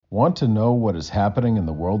Want to know what is happening in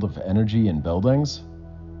the world of energy and buildings?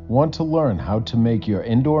 Want to learn how to make your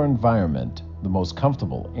indoor environment the most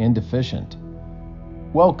comfortable and efficient?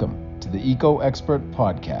 Welcome to the Eco Expert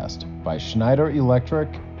Podcast by Schneider Electric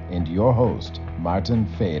and your host, Martin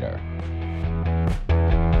Fader.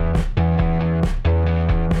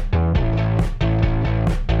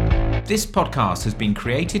 This podcast has been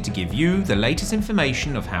created to give you the latest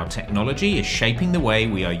information of how technology is shaping the way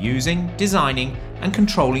we are using, designing, and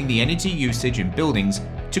controlling the energy usage in buildings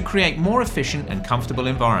to create more efficient and comfortable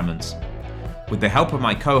environments. With the help of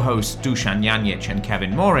my co-hosts Dusan Janjic and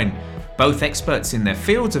Kevin Morin, both experts in their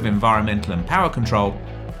fields of environmental and power control,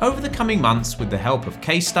 over the coming months, with the help of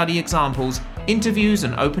case study examples, interviews,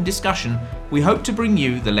 and open discussion, we hope to bring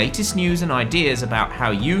you the latest news and ideas about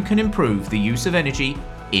how you can improve the use of energy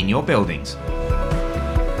in your buildings.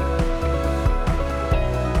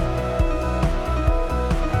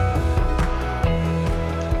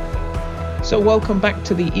 So welcome back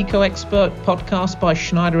to the Eco Expert Podcast by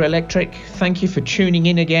Schneider Electric. Thank you for tuning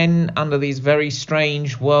in again under these very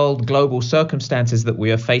strange global circumstances that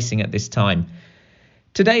we are facing at this time.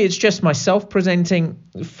 Today it's just myself presenting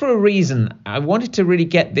for a reason. I wanted to really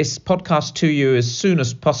get this podcast to you as soon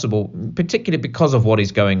as possible, particularly because of what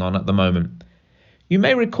is going on at the moment. You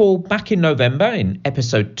may recall back in November, in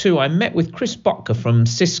episode 2, I met with Chris Bottker from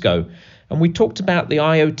Cisco, and we talked about the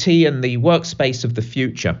IoT and the workspace of the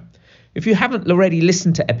future. If you haven't already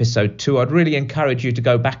listened to episode 2, I'd really encourage you to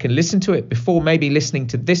go back and listen to it before maybe listening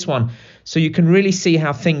to this one, so you can really see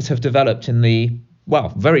how things have developed in the,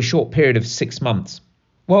 very short period of 6 months.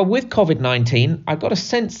 Well, with COVID-19, I got a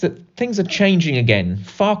sense that things are changing again,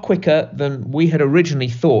 far quicker than we had originally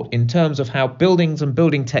thought in terms of how buildings and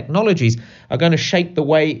building technologies are going to shape the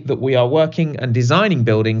way that we are working and designing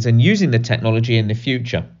buildings and using the technology in the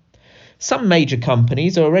future. Some major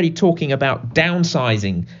companies are already talking about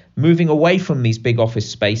downsizing, moving away from these big office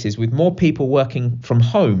spaces with more people working from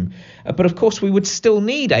home. But of course, we would still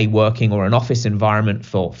need a working or an office environment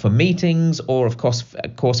for meetings or, of course,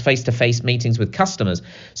 face-to-face meetings with customers.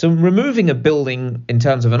 So removing a building in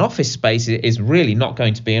terms of an office space is really not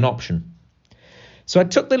going to be an option. So I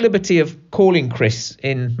took the liberty of calling Chris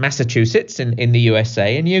in Massachusetts in the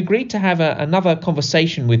USA, and he agreed to have another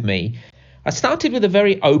conversation with me. I started with a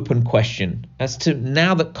very open question as to,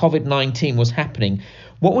 now that COVID-19 was happening,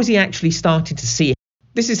 what was he actually starting to see?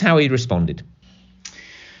 This is how he responded.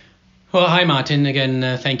 Well, hi, Martin.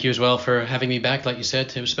 Again, thank you as well for having me back. Like you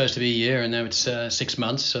said, it was supposed to be a year and now it's 6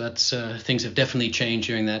 months. So that's things have definitely changed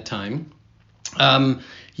during that time.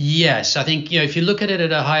 Yes, I think, if you look at it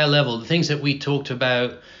at a higher level, the things that we talked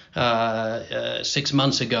about 6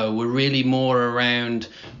 months ago were really more around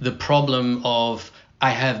the problem of I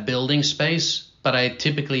have building space, but I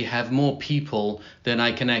typically have more people than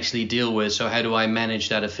I can actually deal with. So how do I manage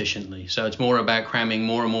that efficiently? So it's more about cramming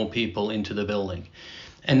more and more people into the building.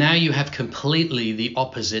 And now you have completely the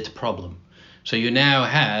opposite problem. So you now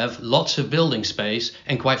have lots of building space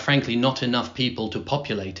and, quite frankly, not enough people to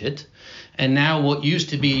populate it. And now what used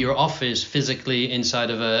to be your office physically inside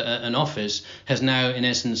of an office has now, in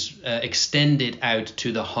essence, extended out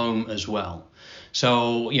to the home as well.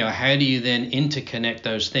 So, how do you then interconnect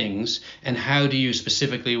those things, and how do you,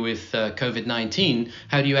 specifically with COVID-19,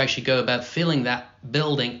 how do you actually go about filling that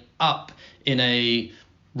building up in a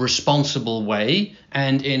responsible way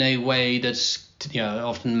and in a way that's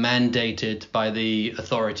often mandated by the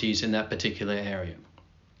authorities in that particular area?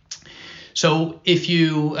 So if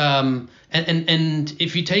you and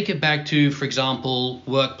if you take it back to, for example,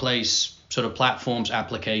 workplace sort of platforms,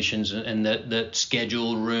 applications, and that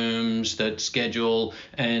schedule rooms, that schedule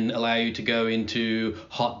and allow you to go into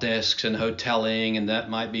hot desks and hoteling, and that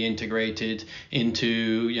might be integrated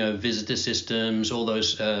into visitor systems, all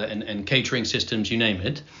those and catering systems, you name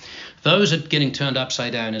it. Those are getting turned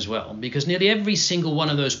upside down as well, because nearly every single one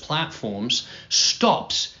of those platforms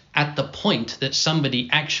stops at the point that somebody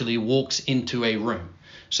actually walks into a room.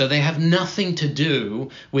 So they have nothing to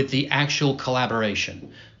do with the actual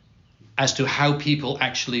collaboration as to how people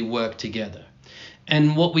actually work together.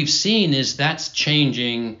 And what we've seen is that's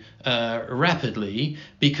changing rapidly,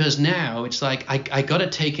 because now it's like I got to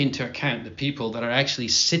take into account the people that are actually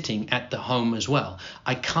sitting at the home as well.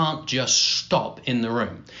 I can't just stop in the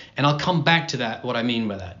room. And I'll come back to that, what I mean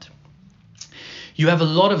by that. You have a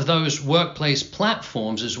lot of those workplace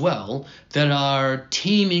platforms as well that are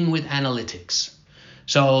teeming with analytics.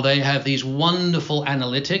 So they have these wonderful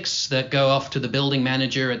analytics that go off to the building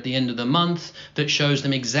manager at the end of the month that shows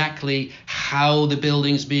them exactly how the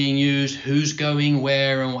building's being used, who's going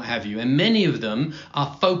where, and what have you. And many of them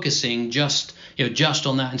are focusing just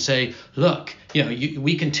on that and say, look,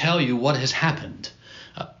 we can tell you what has happened.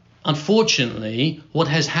 Unfortunately, what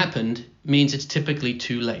has happened means it's typically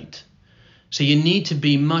too late. So you need to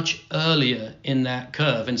be much earlier in that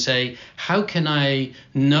curve and say, how can I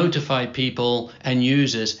notify people and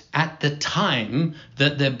users at the time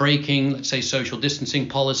that they're breaking, let's say, social distancing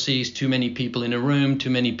policies, too many people in a room, too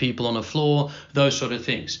many people on a floor, those sort of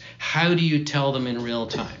things. How do you tell them in real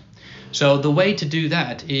time? So the way to do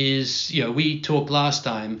that is, we talked last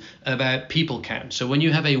time about people count. So when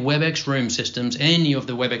you have a WebEx room systems, any of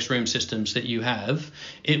the WebEx room systems that you have,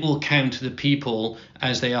 it will count the people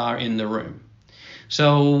as they are in the room.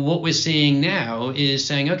 So what we're seeing now is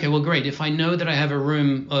saying, okay, well, great. If I know that I have a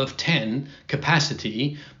room of 10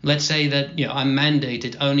 capacity, let's say that I'm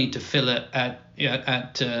mandated only to fill it at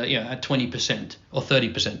 20% or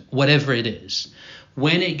 30%, whatever it is.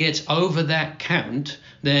 When it gets over that count,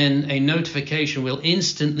 then a notification will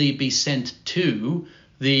instantly be sent to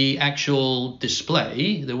the actual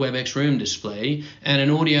display, the WebEx room display, and an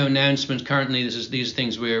audio announcement. Currently, these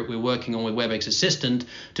things we're working on with WebEx Assistant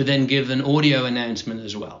to then give an audio announcement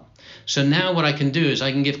as well. So now what I can do is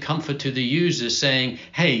I can give comfort to the user saying,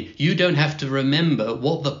 hey, you don't have to remember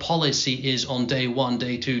what the policy is on day 1,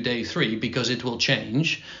 day 2, day 3, because it will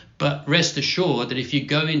change. But rest assured that if you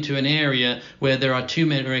go into an area where there are too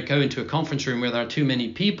many, or go into a conference room where there are too many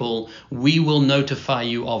people, we will notify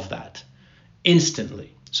you of that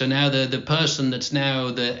instantly. So now the person that's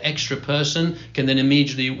now the extra person can then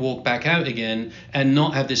immediately walk back out again and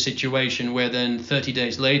not have this situation where then 30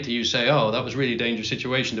 days later you say, oh, that was really a dangerous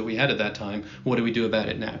situation that we had at that time. What do we do about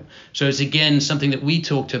it now? So it's again something that we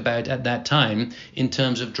talked about at that time in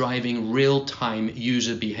terms of driving real-time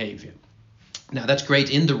user behavior. Now that's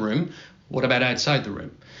great in the room. What about outside the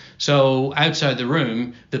room? So outside the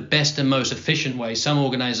room, the best and most efficient way, some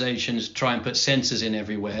organizations try and put sensors in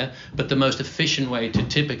everywhere, but the most efficient way to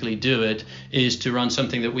typically do it is to run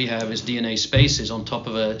something that we have as DNA Spaces on top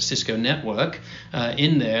of a Cisco network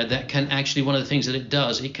in there that can actually, one of the things that it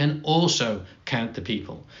does, it can also count the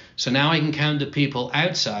people. So now I can count the people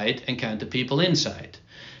outside and count the people inside.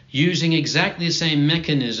 Using exactly the same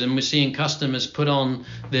mechanism, we're seeing customers put on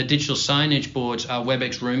their digital signage boards our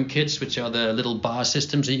WebEx room kits, which are the little bar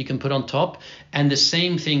systems that you can put on top. And the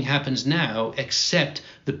same thing happens now, except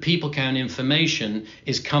the people count information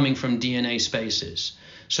is coming from DNA Spaces.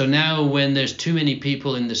 So now when there's too many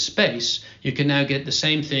people in the space, you can now get the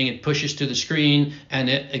same thing. It pushes to the screen and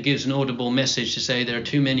it gives an audible message to say there are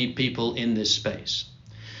too many people in this space.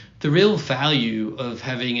 The real value of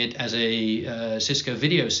having it as a Cisco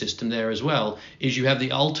video system there as well is you have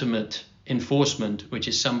the ultimate enforcement, which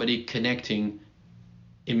is somebody connecting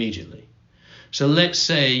immediately. So let's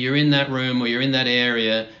say you're in that room or you're in that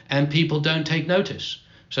area and people don't take notice.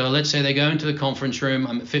 So let's say they go into the conference room,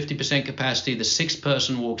 I'm at 50% capacity, the sixth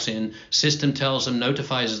person walks in, system tells them,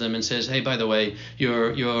 notifies them and says, hey, by the way,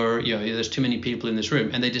 there's too many people in this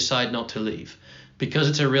room, and they decide not to leave. Because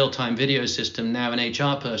it's a real-time video system, now an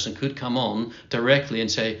HR person could come on directly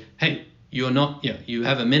and say, hey, you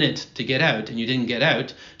have a minute to get out and you didn't get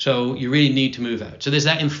out, so you really need to move out. So there's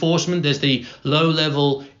that enforcement, there's the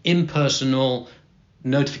low-level impersonal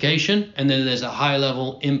notification, and then there's a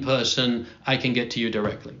high-level in-person, I can get to you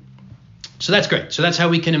directly. So that's great. So that's how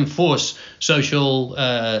we can enforce social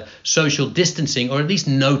distancing, or at least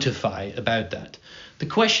notify about that. The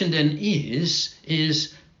question then is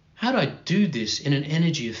how do I do this in an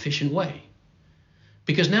energy efficient way?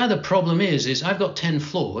 Because now the problem is I've got 10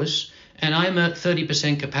 floors and I'm at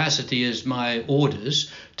 30% capacity as my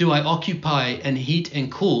orders. Do I occupy and heat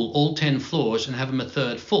and cool all 10 floors and have them a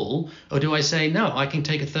third full? Or do I say, no, I can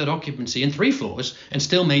take a third occupancy in 3 floors and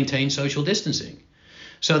still maintain social distancing?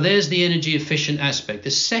 So there's the energy efficient aspect.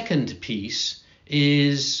 The second piece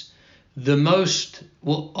is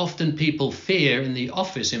what often people fear in the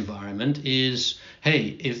office environment is, hey,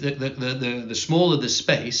 if the smaller the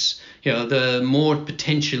space, the more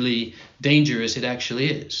potentially dangerous it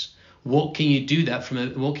actually is. What can you do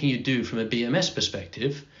from a BMS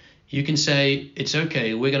perspective? You can say, it's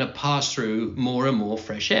okay, we're going to pass through more and more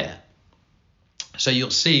fresh air. So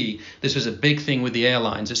you'll see this was a big thing with the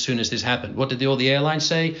airlines as soon as this happened. What did all the airlines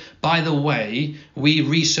say? By the way, we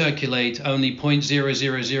recirculate only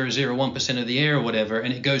 0.00001% of the air or whatever,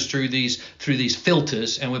 and it goes through these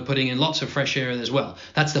filters, and we're putting in lots of fresh air as well.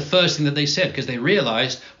 That's the first thing that they said, because they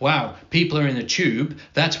realized, wow, people are in a tube.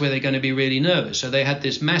 That's where they're going to be really nervous. So they had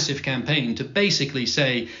this massive campaign to basically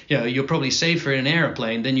say, you're probably safer in an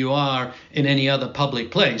airplane than you are in any other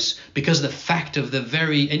public place, because the fact of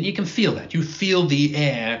and you can feel that. You feel the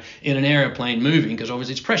air in an airplane moving because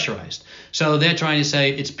obviously it's pressurized. So they're trying to say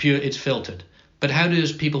it's pure, it's filtered. But how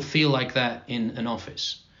does people feel like that in an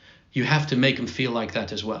office? You have to make them feel like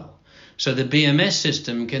that as well. So the BMS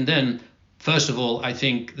system can then, first of all, I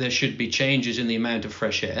think there should be changes in the amount of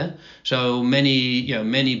fresh air. So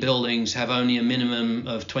many buildings have only a minimum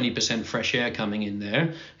of 20% fresh air coming in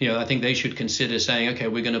there. I think they should consider saying, okay,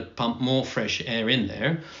 we're going to pump more fresh air in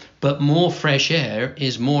there. But more fresh air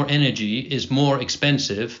is more energy, is more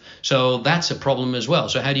expensive. So that's a problem as well.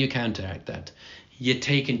 So how do you counteract that? You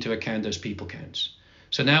take into account those people counts.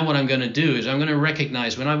 So now what I'm going to do is I'm going to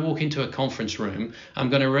recognize when I walk into a conference room, I'm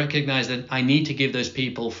going to recognize that I need to give those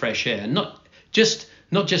people fresh air, not just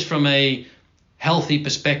from a healthy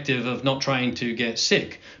perspective of not trying to get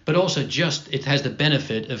sick, but also just it has the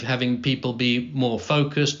benefit of having people be more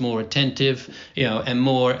focused, more attentive,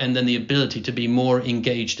 and then the ability to be more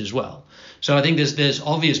engaged as well. So I think there's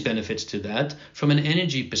obvious benefits to that. From an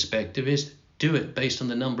energy perspective is do it based on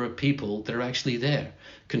the number of people that are actually there.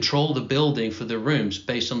 Control the building for the rooms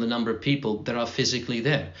based on the number of people that are physically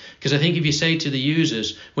there. Because I think if you say to the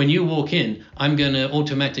users, when you walk in, I'm going to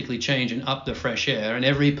automatically change and up the fresh air, and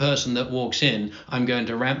every person that walks in, I'm going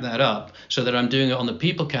to ramp that up so that I'm doing it on the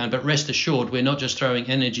people count, but rest assured, we're not just throwing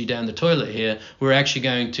energy down the toilet here, we're actually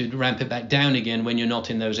going to ramp it back down again when you're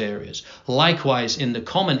not in those areas. Likewise, in the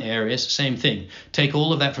common areas, same thing. Take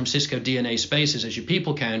all of that from Cisco DNA Spaces as your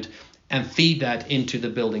people count and feed that into the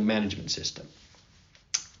building management system.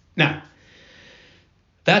 Now,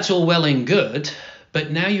 that's all well and good,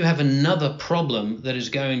 but now you have another problem that is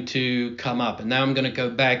going to come up. And now I'm going to go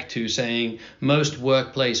back to saying most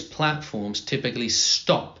workplace platforms typically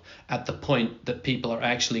stop at the point that people are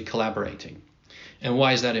actually collaborating. And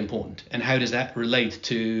why is that important? And how does that relate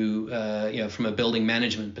to, from a building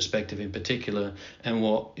management perspective in particular, and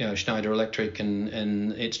what Schneider Electric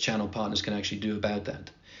and its channel partners can actually do about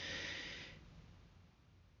that?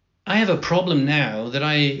 I have a problem now that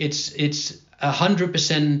it's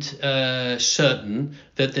 100% certain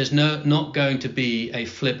that there's not going to be a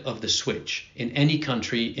flip of the switch in any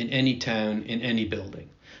country, in any town, in any building.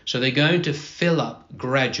 So they're going to fill up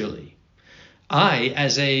gradually.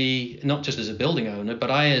 I, not just as a building owner,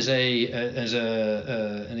 but I as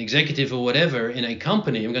an executive or whatever in a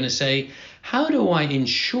company, I'm going to say, how do I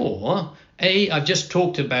ensure I've just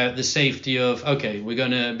talked about the safety of, okay, we're going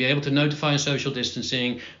to be able to notify social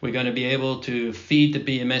distancing. We're going to be able to feed the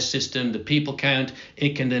BMS system, the people count.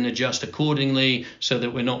 It can then adjust accordingly so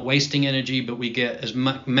that we're not wasting energy, but we get as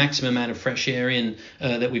maximum amount of fresh air in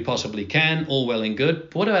that we possibly can, all well and good.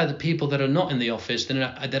 But what about the people that are not in the office,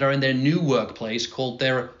 that are in their new workplace called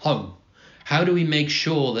their home? How do we make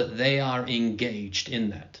sure that they are engaged in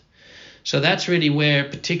that? So that's really where,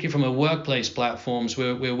 particularly from a workplace platforms,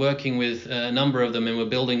 we're working with a number of them,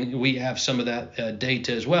 and we have some of that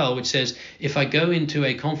data as well, which says if I go into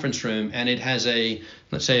a conference room and it has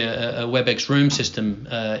let's say a WebEx room system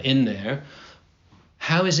in there,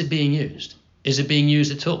 how is it being used? Is it being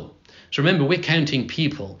used at all? So remember, we're counting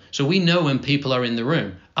people. So we know when people are in the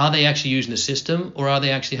room. Are they actually using the system, or are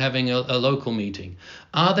they actually having a local meeting?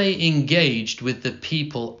 Are they engaged with the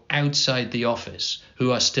people outside the office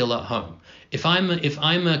who are still at home? If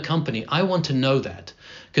I'm a company, I want to know that,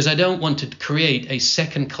 because I don't want to create a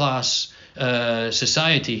second-class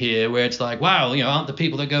society here where it's like, wow, aren't the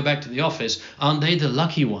people that go back to the office, aren't they the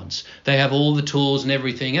lucky ones? They have all the tools and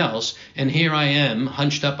everything else, and here I am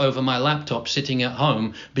hunched up over my laptop sitting at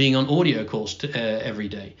home being on audio calls every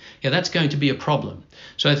day. That's going to be a problem.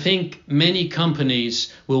 So I think many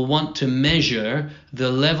companies will want to measure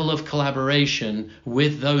the level of collaboration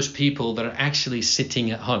with those people that are actually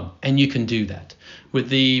sitting at home, and you can do that. With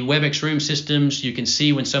the WebEx room systems, you can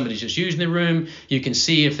see when somebody's just using the room. You can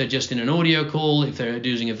see if they're just in an audio call, if they're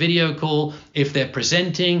using a video call, if they're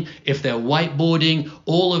presenting, if they're whiteboarding.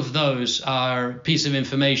 All of those are a piece of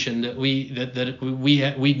information that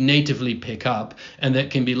we natively pick up, and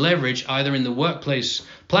that can be leveraged either in the workplace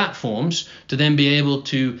platforms to then be able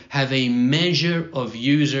to have a measure of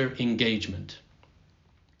user engagement.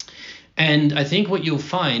 And I think what you'll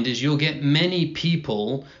find is you'll get many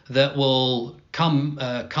people that will come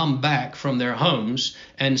back from their homes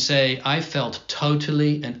and say, I felt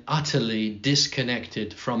totally and utterly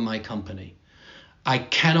disconnected from my company. I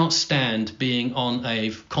cannot stand being on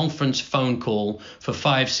a conference phone call for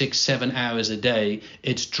 5, 6, 7 hours a day.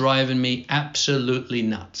 It's driving me absolutely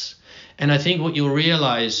nuts. And I think what you'll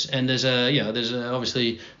realize, and there's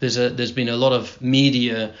been a lot of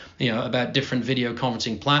media, about different video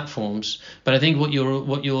conferencing platforms. But I think what a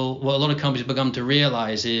lot of companies have begun to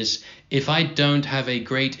realize is if I don't have a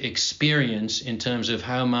great experience in terms of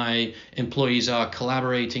how my employees are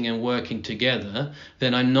collaborating and working together,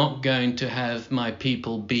 then I'm not going to have my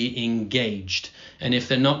people be engaged. And if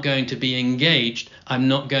they're not going to be engaged, I'm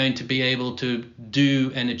not going to be able to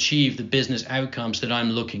do and achieve the business outcomes that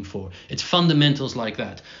I'm looking for. It's fundamentals like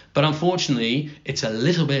that. But unfortunately, it's a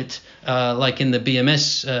little bit like in the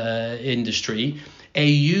BMS industry. A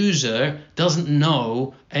user doesn't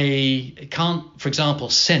know, can't, for example,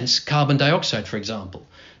 sense carbon dioxide, for example.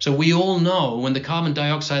 So we all know when the carbon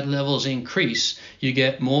dioxide levels increase, you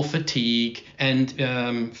get more fatigue.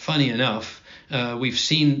 And funny enough, we've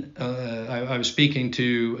seen, I was speaking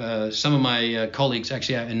to some of my colleagues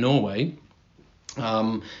actually out in Norway.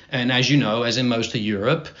 And as you know, as in most of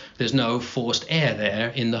Europe, there's no forced air there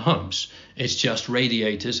in the homes. It's just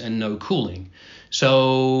radiators and no cooling.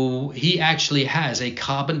 So he actually has a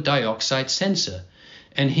carbon dioxide sensor.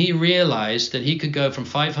 And he realized that he could go from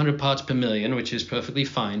 500 parts per million, which is perfectly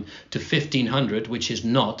fine, to 1,500, which is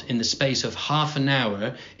not, in the space of half an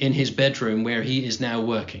hour in his bedroom where he is now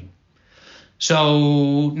working.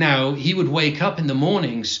 So now he would wake up in the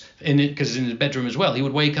mornings, because in his bedroom as well, he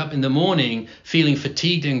would wake up in the morning feeling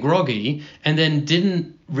fatigued and groggy, and then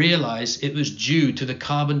didn't realize it was due to the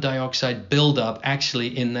carbon dioxide buildup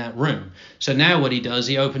actually in that room. So now what he does,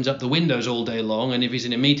 he opens up the windows all day long, and if he's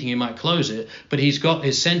in a meeting, he might close it, but he's got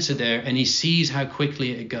his sensor there and he sees how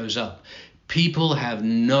quickly it goes up. People have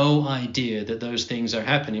no idea that those things are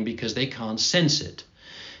happening because they can't sense it.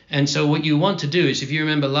 And so what you want to do is, if you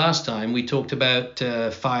remember last time, we talked about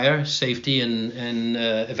fire, safety, and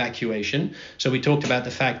evacuation. So we talked about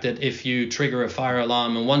the fact that if you trigger a fire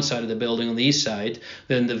alarm on one side of the building on the east side,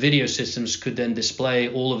 then the video systems could then display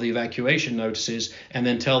all of the evacuation notices and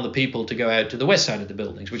then tell the people to go out to the west side of the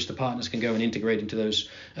buildings, which the partners can go and integrate into those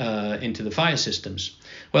into the fire systems.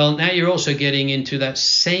 Well, now you're also getting into that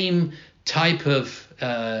same type of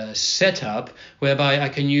setup whereby I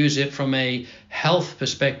can use it from a health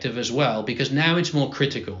perspective as well, because now it's more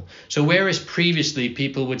critical. So whereas previously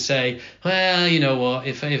people would say, well, you know what,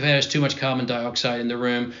 if there's too much carbon dioxide in the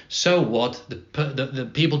room, so what? The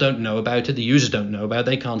people don't know about it, the users don't know about it,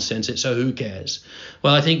 they can't sense it, so who cares?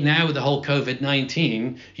 Well, I think now with the whole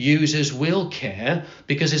COVID-19, users will care,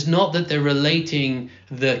 because it's not that they're relating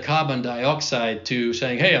the carbon dioxide to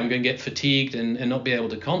saying, hey, I'm going to get fatigued and not be able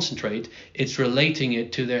to concentrate. It's relating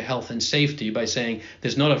it to their health and safety by saying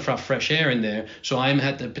there's not enough fresh air in there, so I'm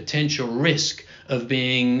at the potential risk of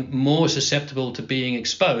being more susceptible to being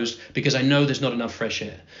exposed because I know there's not enough fresh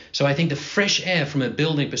air. So I think the fresh air from a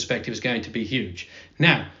building perspective is going to be huge.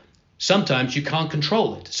 Now, sometimes you can't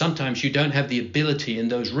control it. Sometimes you don't have the ability in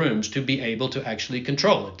those rooms to be able to actually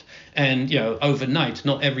control it. And, overnight,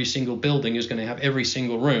 not every single building is going to have every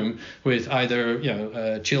single room with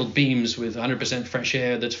either, chilled beams with 100% fresh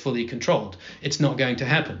air that's fully controlled. It's not going to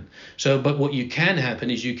happen. But what you can happen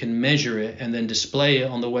is you can measure it and then display it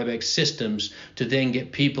on the WebEx systems to then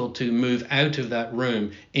get people to move out of that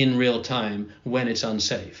room in real time when it's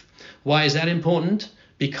unsafe. Why is that important?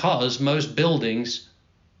 Because most buildings,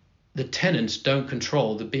 the tenants don't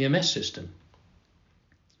control the BMS system.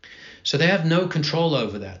 So they have no control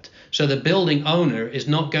over that. So the building owner is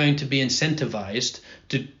not going to be incentivized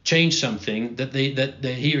to change something that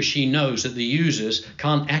he or she knows that the users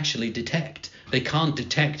can't actually detect. They can't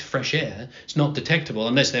detect fresh air. It's not detectable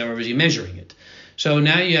unless they're obviously measuring it. So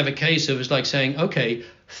now you have a case of, it's like saying, okay,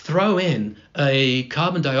 throw in a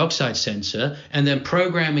carbon dioxide sensor and then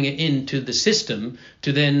programming it into the system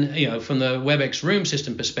to then, from the WebEx room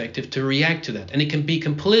system perspective, to react to that. And it can be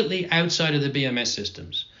completely outside of the BMS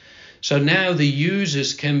systems. So now the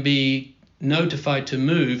users can be notified to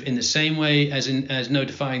move in the same way as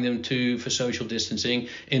notifying them for social distancing,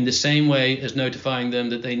 in the same way as notifying them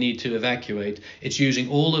that they need to evacuate. It's using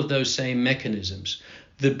all of those same mechanisms.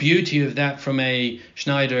 The beauty of that from a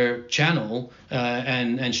Schneider channel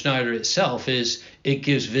and Schneider itself is it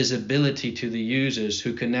gives visibility to the users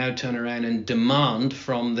who can now turn around and demand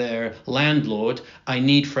from their landlord, I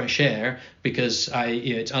need fresh air because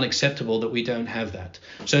it's unacceptable that we don't have that.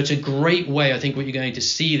 So it's a great way, I think what you're going to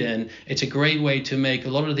see then, it's a great way to make a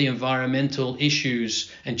lot of the environmental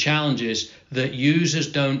issues and challenges that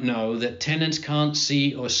users don't know, that tenants can't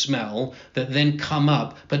see or smell, that then come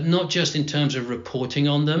up, but not just in terms of reporting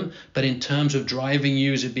on them, but in terms of driving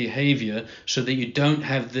user behavior, so that you don't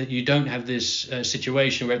have this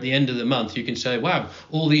situation where at the end of the month you can say, wow,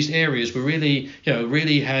 all these areas were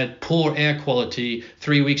really had poor air quality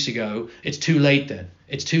 3 weeks ago. It's too late then.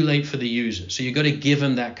 It's too late for the user. So you've got to give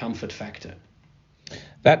them that comfort factor.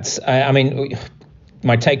 That's,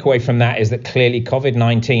 my takeaway from that is that clearly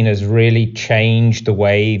COVID-19 has really changed the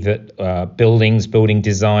way that building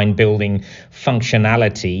design, building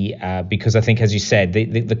functionality, because I think, as you said,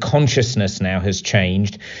 the consciousness now has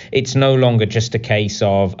changed. It's no longer just a case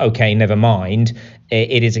of, okay, never mind.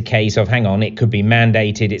 It is a case of, hang on, it could be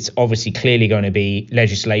mandated. It's obviously clearly going to be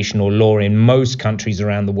legislation or law in most countries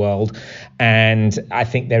around the world. And I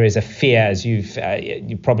think there is a fear, as you've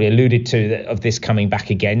probably alluded to, of this coming back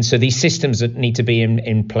again. So these systems that need to be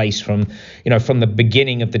in place from the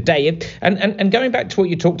beginning of the day. And going back to what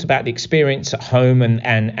you talked about, the experience at home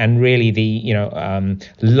and really the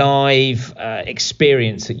live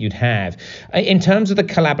experience that you'd have. In terms of the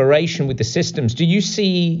collaboration with the systems, do you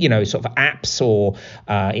see, sort of apps or,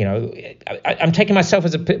 I'm taking myself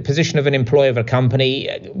as a position of an employee of a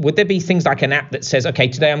company. Would there be things like an app that says, okay,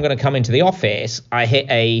 today I'm going to come into the office, I hit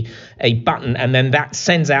a button, and then that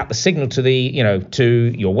sends out the signal to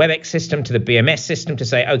to your WebEx system, to the BMS system to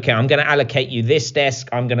say, okay, I'm going to allocate you this desk,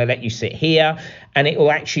 I'm going to let you sit here. And it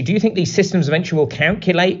will actually, do you think these systems eventually will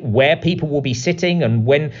calculate where people will be sitting and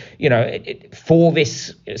when, for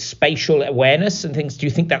this spatial awareness and things? Do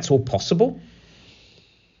you think that's all possible?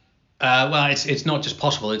 Well, it's not just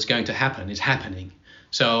possible, it's going to happen. It's happening.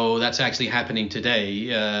 So that's actually happening today.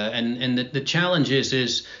 And the challenge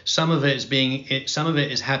is some of it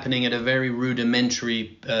is happening at a very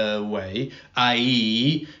rudimentary way,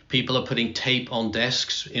 i.e. people are putting tape on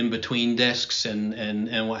desks, in between desks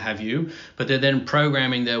and what have you, but they're then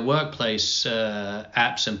programming their workplace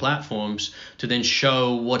apps and platforms to then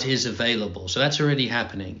show what is available. So that's already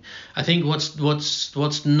happening. I think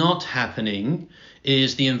what's not happening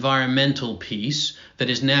is the environmental piece that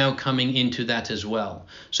is now coming into that as well.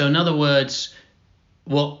 So in other words,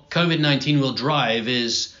 what COVID-19 will drive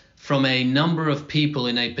is from a number of people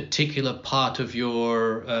in a particular part of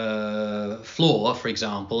your floor, for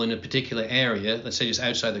example, in a particular area, let's say just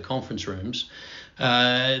outside the conference rooms,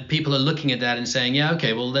 people are looking at that and saying, yeah,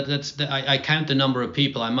 okay, well, I count the number of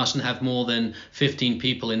people. I mustn't have more than 15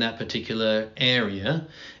 people in that particular area.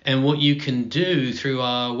 And what you can do through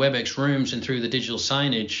our WebEx rooms and through the digital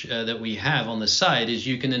signage that we have on the site is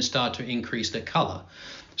you can then start to increase the color.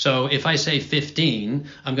 So if I say 15,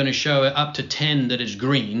 I'm going to show it up to 10 that it's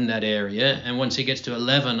green, that area. And once it gets to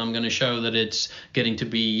 11, I'm going to show that it's getting to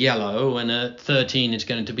be yellow. And at 13, it's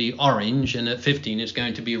going to be orange. And at 15, it's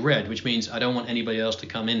going to be red, which means I don't want anybody else to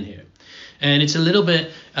come in here. And it's a little bit...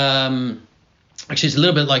 Actually, it's a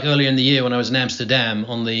little bit like earlier in the year when I was in Amsterdam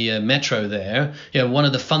on the metro there. One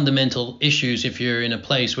of the fundamental issues if you're in a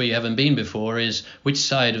place where you haven't been before is which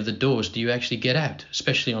side of the doors do you actually get out,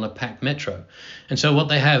 especially on a packed metro. And so what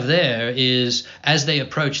they have there is as they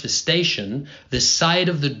approach the station, the side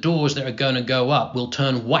of the doors that are going to go up will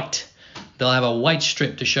turn white. They'll have a white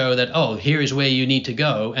strip to show that, oh, here is where you need to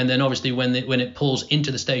go. And then obviously when it pulls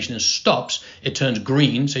into the station and stops, it turns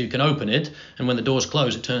green so you can open it. And when the doors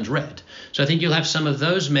close, it turns red. So I think you'll have some of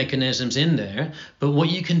those mechanisms in there. But what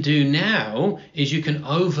you can do now is you can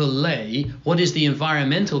overlay what is the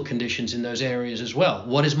environmental conditions in those areas as well.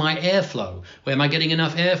 What is my airflow? Am I getting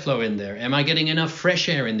enough airflow in there? Am I getting enough fresh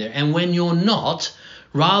air in there? And when you're not,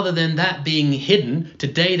 rather than that being hidden,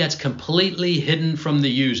 today that's completely hidden from the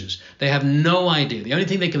users. They have no idea. The only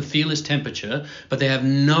thing they can feel is temperature, but they have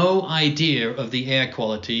no idea of the air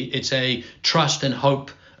quality. It's a trust and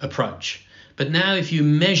hope approach. But now if you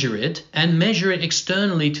measure it and measure it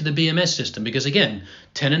externally to the BMS system, because again,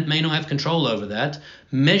 tenant may not have control over that,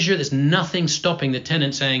 there's nothing stopping the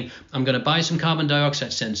tenant saying, I'm going to buy some carbon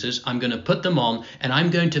dioxide sensors, I'm going to put them on, and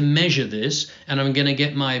I'm going to measure this, and I'm going to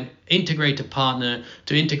get my integrator partner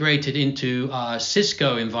to integrate it into our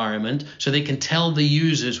Cisco environment so they can tell the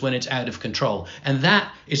users when it's out of control. And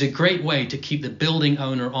that is a great way to keep the building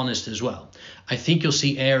owner honest as well. I think you'll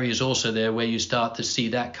see areas also there where you start to see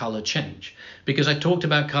that color change. Because I talked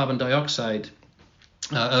about carbon dioxide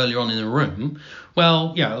earlier on in the room.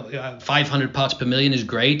 Well, 500 parts per million is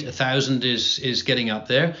great. 1,000 is getting up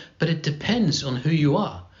there, but it depends on who you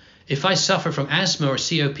are. If I suffer from asthma or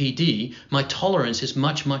COPD, my tolerance is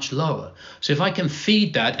much, much lower. So if I can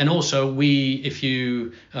feed that, and also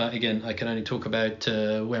again, I can only talk about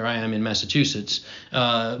where I am in Massachusetts,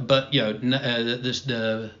 but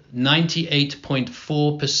the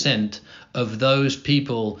 98.4% of those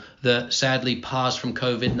people that sadly passed from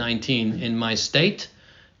COVID-19 in my state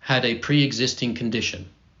had a pre-existing condition.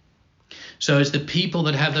 So it's the people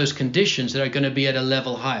that have those conditions that are going to be at a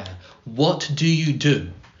level higher. What do you do?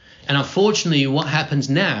 And unfortunately, what happens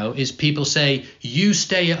now is people say, you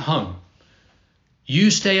stay at home.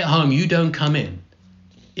 You stay at home, you don't come in.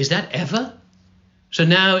 Is that ever? So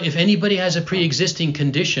now if anybody has a pre-existing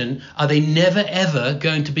condition, are they never ever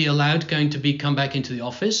going to be allowed come back into the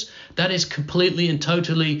office? That is completely and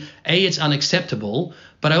totally, it's unacceptable,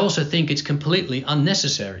 but I also think it's completely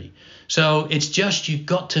unnecessary. So it's just, you've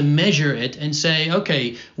got to measure it and say,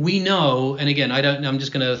 okay, we know, and again, I'm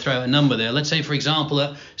just going to throw out a number there. Let's say, for example,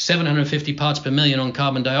 at 750 parts per million on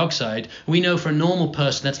carbon dioxide, we know for a normal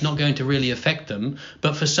person that's not going to really affect them.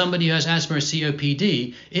 But for somebody who has asthma or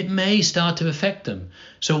COPD, it may start to affect them.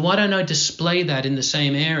 So why don't I display that in the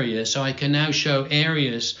same area so I can now show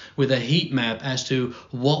areas with a heat map as to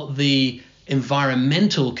what the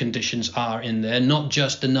environmental conditions are in there, not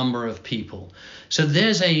just the number of people. So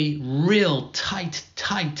there's a real tight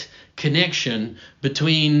connection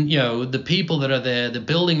between, the people that are there, the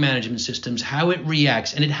building management systems, how it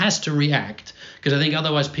reacts, and it has to react, because I think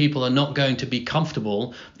otherwise people are not going to be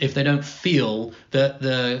comfortable if they don't feel that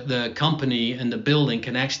the company and the building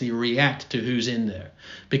can actually react to who's in there.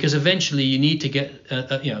 Because eventually you need to get,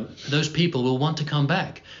 those people will want to come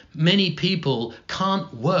back. Many people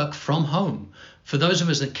can't work from home. For those of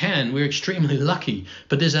us that can, we're extremely lucky.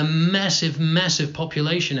 But there's a massive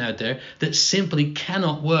population out there that simply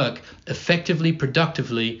cannot work effectively,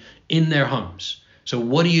 productively in their homes. So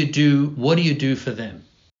what do you do? What do you do for them?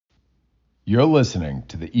 You're listening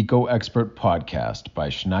to the Eco Expert Podcast by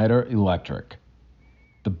Schneider Electric,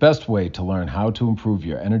 the best way to learn how to improve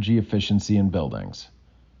your energy efficiency in buildings.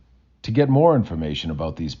 To get more information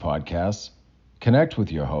about these podcasts, connect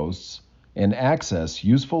with your hosts, and access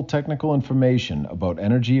useful technical information about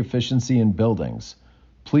energy efficiency in buildings,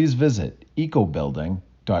 please visit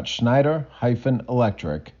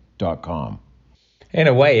ecobuilding.schneider-electric.com. In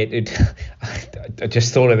a way, I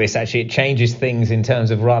just thought of this, actually, it changes things in terms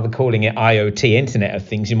of, rather calling it IoT, Internet of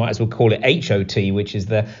Things, you might as well call it HOT, which is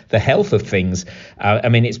the health of things.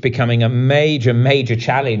 It's becoming a major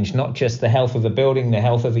challenge, not just the health of the building, the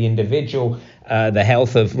health of the individual, the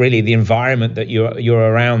health of really the environment that you're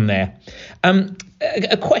around there.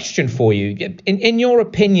 A question for you. In your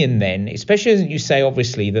opinion then, especially as you say,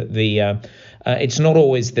 obviously, that it's not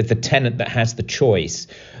always the tenant that has the choice.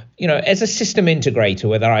 As a system integrator,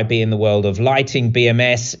 whether I be in the world of lighting,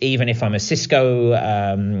 BMS, even if I'm a Cisco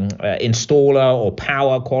installer or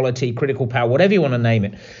power quality, critical power, whatever you want to name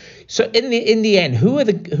it. So in the end, who are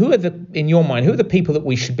the in your mind, who are the people that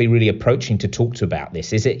we should be really approaching to talk to about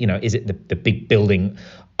this? Is it the big building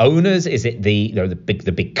owners? Is it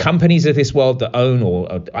the big companies of this world that own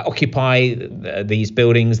or occupy these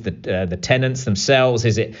buildings, the tenants themselves?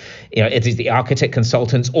 Is it the architect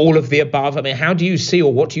consultants? All of the above. How do you see,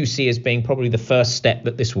 or what do you see as being probably the first step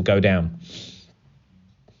that this will go down?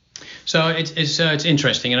 So it's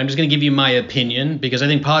interesting, and I'm just going to give you my opinion, because I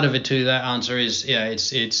think part of it to that answer is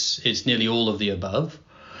it's nearly all of the above,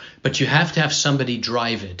 but you have to have somebody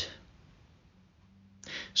drive it.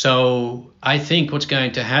 So I think what's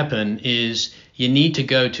going to happen is you need to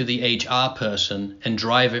go to the HR person and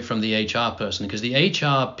drive it from the HR person, because the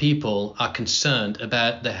HR people are concerned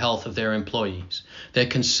about the health of their employees. They're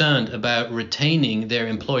concerned about retaining their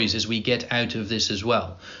employees as we get out of this as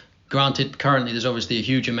well. Granted, currently there's obviously a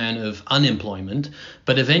huge amount of unemployment,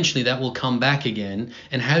 but eventually that will come back again.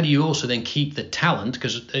 And how do you also then keep the talent?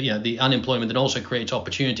 Because the unemployment then also creates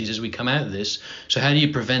opportunities as we come out of this. So how do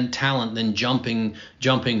you prevent talent then jumping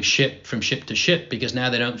ship from ship to ship, because now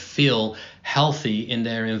they don't feel healthy in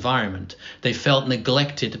their environment? They felt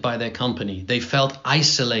neglected by their company. They felt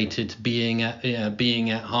isolated being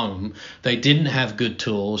at home. They didn't have good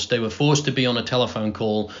tools. They were forced to be on a telephone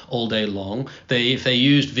call all day long. If they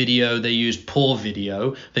used video, they used poor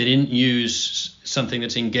video. They didn't use something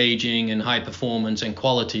that's engaging and high performance and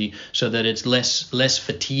quality, so that it's less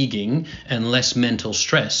fatiguing and less mental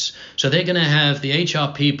stress. So they're going to have, the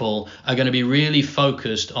HR people are going to be really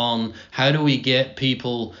focused on how do we get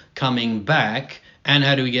people coming back, and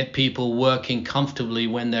how do we get people working comfortably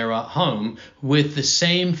when they're at home with the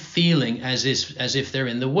same feeling as if they're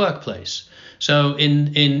in the workplace. So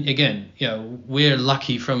again, we're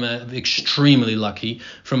lucky extremely lucky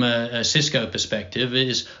from a Cisco perspective.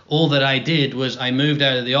 Is all that I did was I moved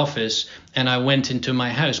out of the office and I went into my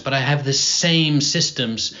house, but I have the same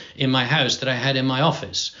systems in my house that I had in my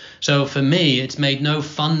office. So for me, it's made no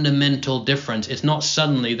fundamental difference. It's not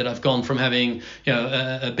suddenly that I've gone from having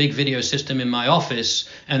a big video system in my office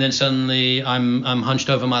and then suddenly I'm hunched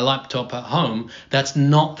over my laptop at home. That's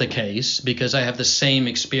not the case, because I have the same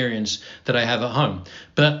experience that I have at home.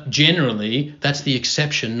 But generally, that's the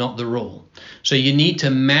exception, not the rule. So you need to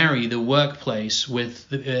marry the workplace with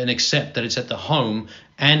and accept that it's at the home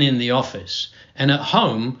and in the office. And at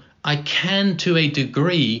home, I can, to a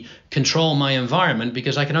degree, control my environment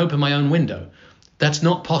because I can open my own window. That's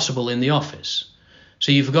not possible in the office.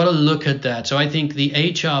 So you've got to look at that. So I think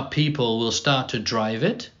the HR people will start to drive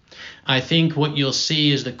it. I think what you'll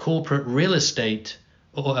see is the corporate real estate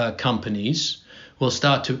companies will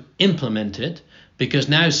start to implement it, because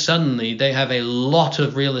now suddenly they have a lot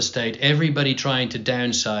of real estate, everybody trying to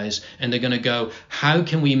downsize, and they're going to go, how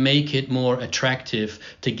can we make it more attractive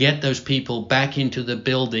to get those people back into the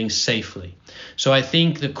building safely? So I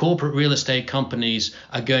think the corporate real estate companies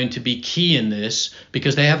are going to be key in this,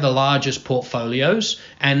 because they have the largest portfolios,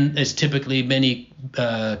 and there's typically many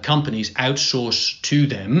companies outsource to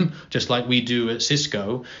them, just like we do at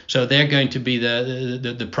Cisco. So they're going to be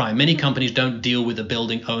the prime. Many companies don't deal with the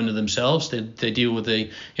building owner themselves. They deal with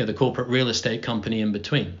the corporate real estate company in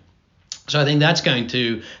between. So I think that's going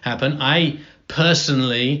to happen. I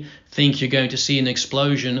personally think you're going to see an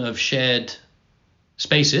explosion of shared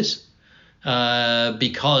spaces.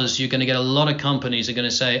 Because you're going to get a lot of companies are going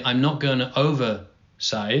to say, I'm not going to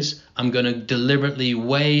oversize, I'm going to deliberately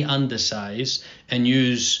way undersize and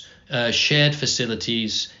use shared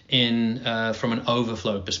facilities from an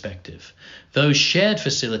overflow perspective. Those shared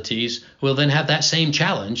facilities will then have that same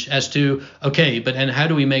challenge as to, and how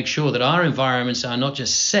do we make sure that our environments are not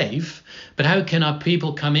just safe, but how can our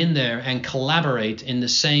people come in there and collaborate in the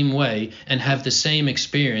same way and have the same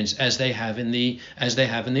experience as they have in the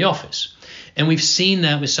office? And we've seen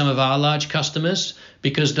that with some of our large customers,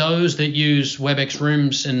 because those that use WebEx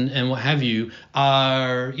Rooms and what have you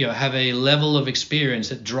have a level of experience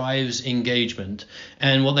that drives engagement.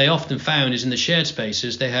 And what they often found is in the shared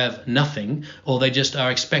spaces, they have nothing, or they just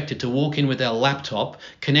are expected to walk in with their laptop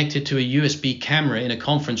connected to a USB camera in a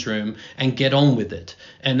conference room and get on with it.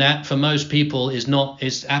 And that for most people it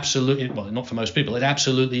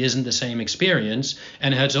absolutely isn't the same experience,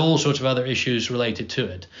 and has all sorts of other issues related to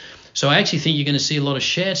it. So I actually think you're going to see a lot of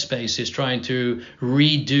shared spaces trying to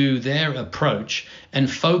redo their approach and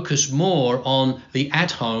focus more on the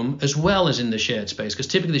at-home as well as in the shared space. Because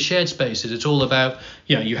typically the shared spaces, it's all about,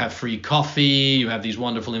 you have free coffee, you have these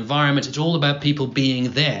wonderful environments. It's all about people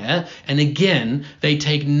being there. And again, they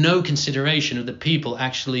take no consideration of the people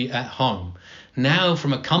actually at home. Now,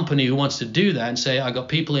 from a company who wants to do that and say, I got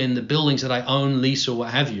people in the buildings that I own, lease, or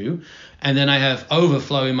what have you, and then I have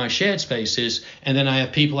overflow in my shared spaces, and then I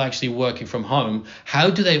have people actually working from home,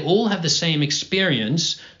 how do they all have the same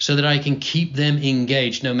experience so that I can keep them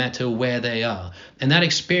engaged no matter where they are? And that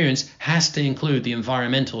experience has to include the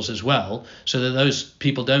environmentals as well, so that those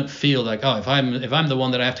people don't feel like, if I'm the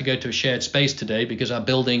one that I have to go to a shared space today because our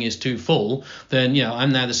building is too full, then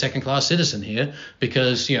I'm now the second-class citizen here,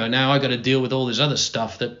 because now I got to deal with all this other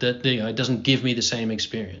stuff that it doesn't give me the same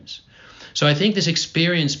experience. So I think this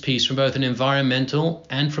experience piece, from both an environmental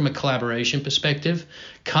and from a collaboration perspective,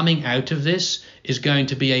 coming out of this is going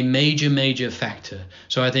to be a major, major factor.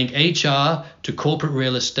 So I think HR to corporate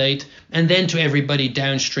real estate, and then to everybody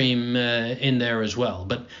downstream in there as well.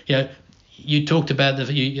 But you talked about I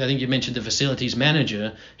think you mentioned the facilities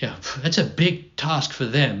manager. That's a big task for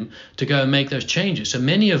them to go and make those changes. So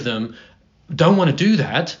many of them don't want to do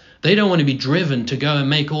that. They don't want to be driven to go and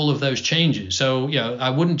make all of those changes. So,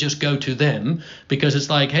 I wouldn't just go to them, because it's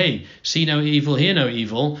like, hey, see no evil, hear no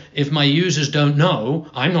evil. If my users don't know,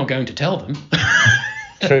 I'm not going to tell them.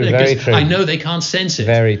 True, very true. I know they can't sense it.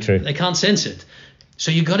 Very true. They can't sense it.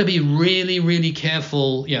 So you've got to be really, really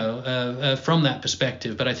careful, from that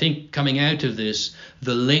perspective. But I think coming out of this,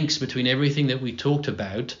 the links between everything that we talked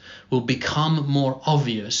about will become more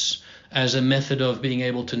obvious as a method of being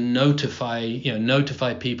able to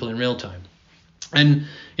notify people in real time. And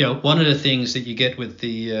one of the things that you get with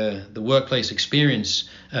the workplace experience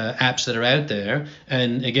apps that are out there,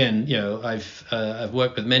 and again, I've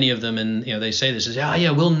worked with many of them, and they say this is,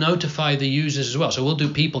 we'll notify the users as well. So we'll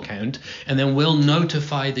do people count, and then we'll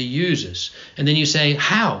notify the users. And then you say,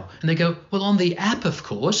 how? And they go, well, on the app, of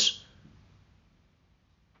course.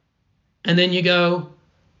 And then you go,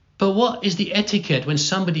 but what is the etiquette when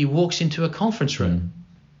somebody walks into a conference room?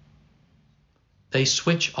 They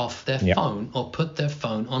switch off their phone or put their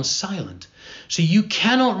phone on silent. So you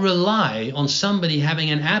cannot rely on somebody having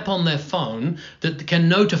an app on their phone that can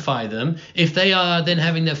notify them if they are then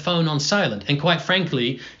having their phone on silent. And quite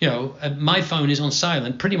frankly, my phone is on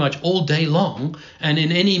silent pretty much all day long. And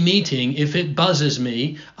in any meeting, if it buzzes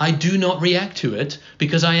me, I do not react to it,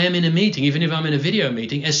 because I am in a meeting, even if I'm in a video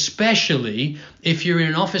meeting, especially if you're in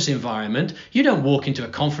an office environment. You don't walk into a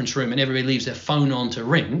conference room and everybody leaves their phone on to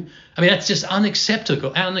ring. I mean, that's just unacceptable.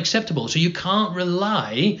 unacceptable. So you can't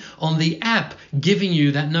rely on the app giving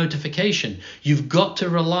you that notification. You've got to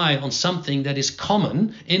rely on something that is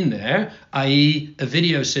common in there, i.e. a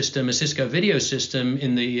video system, a Cisco video system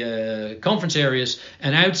in the conference areas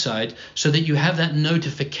and outside, so that you have that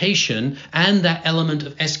notification and that element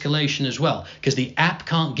of escalation as well, because the app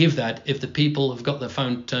can't give that if the people have got their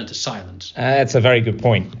phone turned to silence. That's a very good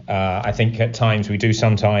point. I think at times we do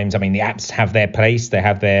sometimes, I mean, the apps have their place, they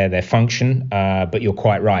have their function, but you're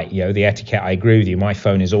quite right. The etiquette, I agree with you. My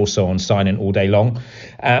phone is also on silent all day long.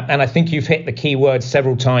 And I think you've hit the key word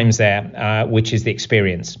several times there, which is the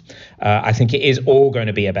experience. I think it is all going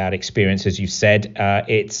to be about experience, as you said. I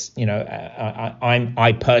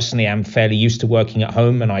personally am fairly used to working at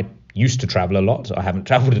home, and I used to travel a lot. I haven't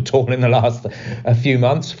traveled at all in the last few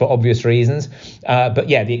months for obvious reasons. But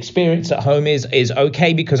yeah, the experience at home is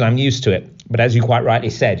okay because I'm used to it. But as you quite rightly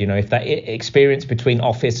said, if that experience between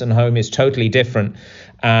office and home is totally different,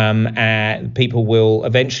 people will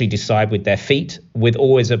eventually decide with their feet, with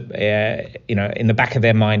always in the back of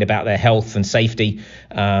their mind about their health and safety,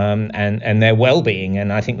 and their well-being.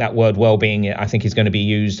 And I think that word well-being, I think, is going to be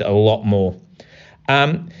used a lot more.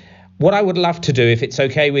 What I would love to do, if it's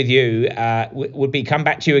okay with you, would be come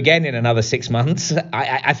back to you again in another 6 months.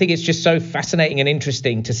 I think it's just so fascinating and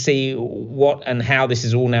interesting to see what and how this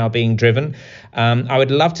is all now being driven. I would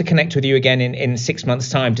love to connect with you again in 6 months'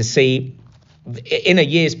 time to see, in a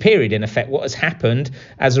year's period, in effect, what has happened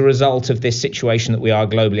as a result of this situation that we are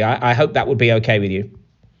globally. I hope that would be okay with you.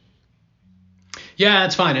 Yeah,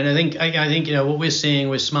 that's fine. And I think what we're seeing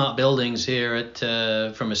with smart buildings here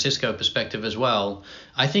from a Cisco perspective as well,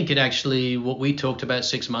 I think what we talked about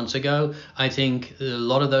 6 months ago, I think a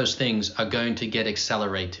lot of those things are going to get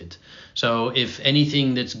accelerated. So if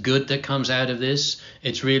anything that's good that comes out of this,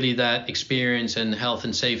 it's really that experience and health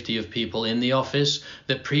and safety of people in the office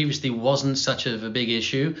that previously wasn't such of a big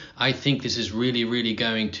issue. I think this is really, really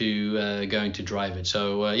going to drive it.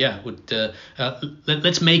 So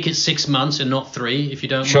let's make it 6 months and not 3, if you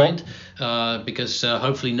don't mind, because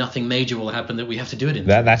hopefully nothing major will happen that we have to do it in.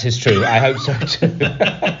 That is true. I hope so too.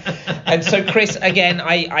 And so, Chris, again,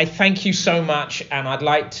 I thank you so much, and I'd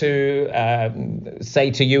like to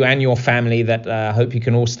say to you and your family that I hope you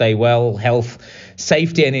can all stay well, health,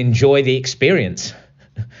 safety, and enjoy the experience.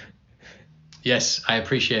 Yes, I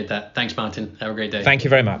appreciate that. Thanks, Martin. Have a great day. Thank you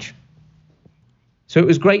very much. So it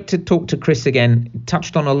was great to talk to Chris again.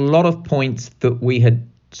 Touched on a lot of points that we had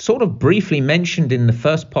sort of briefly mentioned in the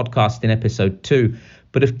first podcast in episode 2,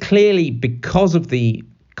 but have clearly, because of the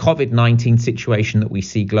COVID-19 situation that we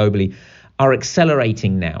see globally, are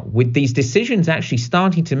accelerating now, with these decisions actually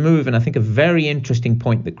starting to move. And I think a very interesting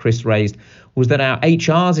point that Chris raised was that our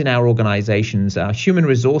HRs in our organizations, our human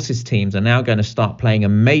resources teams, are now going to start playing a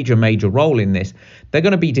major role in this. They're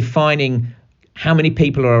going to be defining how many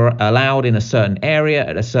people are allowed in a certain area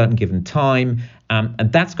at a certain given time.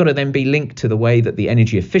 And that's got to then be linked to the way that the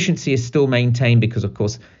energy efficiency is still maintained, because, of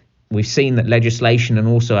course, we've seen that legislation and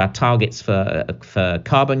also our targets for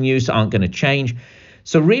carbon use aren't going to change.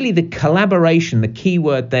 So really the collaboration, the key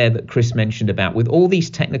word there that Chris mentioned about, with all these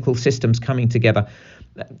technical systems coming together,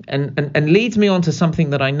 and leads me on to something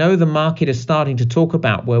that I know the market is starting to talk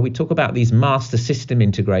about, where we talk about these master system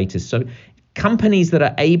integrators. So companies that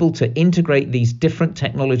are able to integrate these different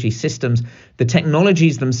technology systems, the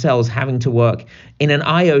technologies themselves having to work in an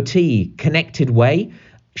IoT connected way,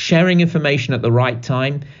 sharing information at the right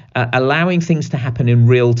time, allowing things to happen in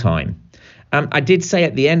real time. I did say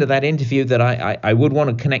at the end of that interview that I would want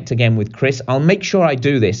to connect again with Chris. I'll make sure I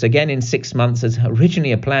do this again in 6 months, as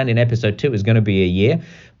originally a plan in episode 2 is going to be a year.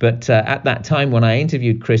 But at that time when I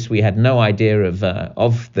interviewed Chris, we had no idea of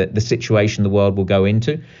the situation the world will go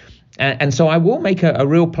into. And so I will make a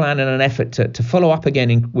real plan and an effort to follow up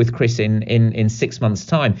again with Chris in 6 months'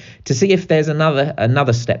 time to see if there's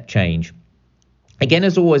another step change. Again,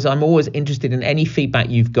 as always, I'm always interested in any feedback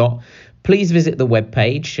you've got. Please visit the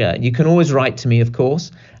webpage. You can always write to me, of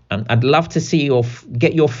course. I'd love to see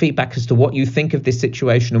get your feedback as to what you think of this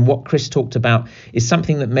situation, and what Chris talked about is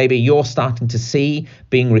something that maybe you're starting to see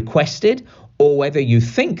being requested, or whether you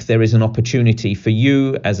think there is an opportunity for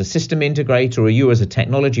you as a system integrator or you as a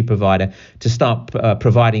technology provider to start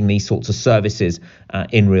providing these sorts of services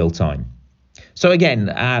in real time. So again,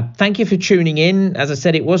 thank you for tuning in. As I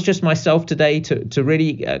said, it was just myself today to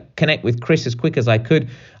really connect with Chris as quick as I could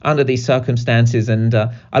under these circumstances. And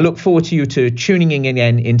I look forward to you tuning in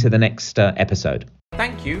again into the next episode.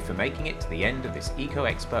 Thank you for making it to the end of this Eco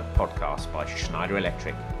Expert podcast by Schneider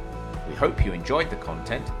Electric. We hope you enjoyed the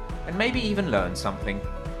content and maybe even learned something.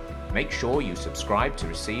 Make sure you subscribe to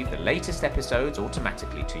receive the latest episodes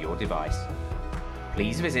automatically to your device.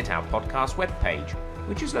 please visit our podcast webpage,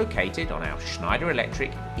 which is located on our Schneider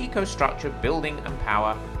Electric EcoStruxure Building and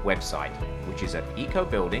Power website, which is at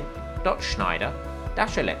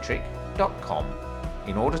ecobuilding.schneider-electric.com,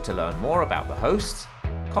 in order to learn more about the hosts,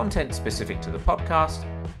 content specific to the podcast,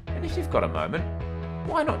 and if you've got a moment,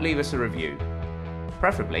 why not leave us a review?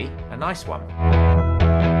 Preferably a nice one.